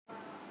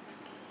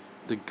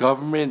The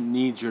government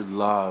needs your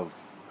love.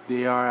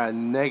 They are at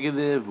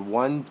negative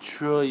 1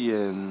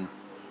 trillion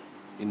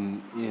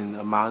in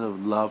amount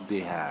of love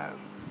they have.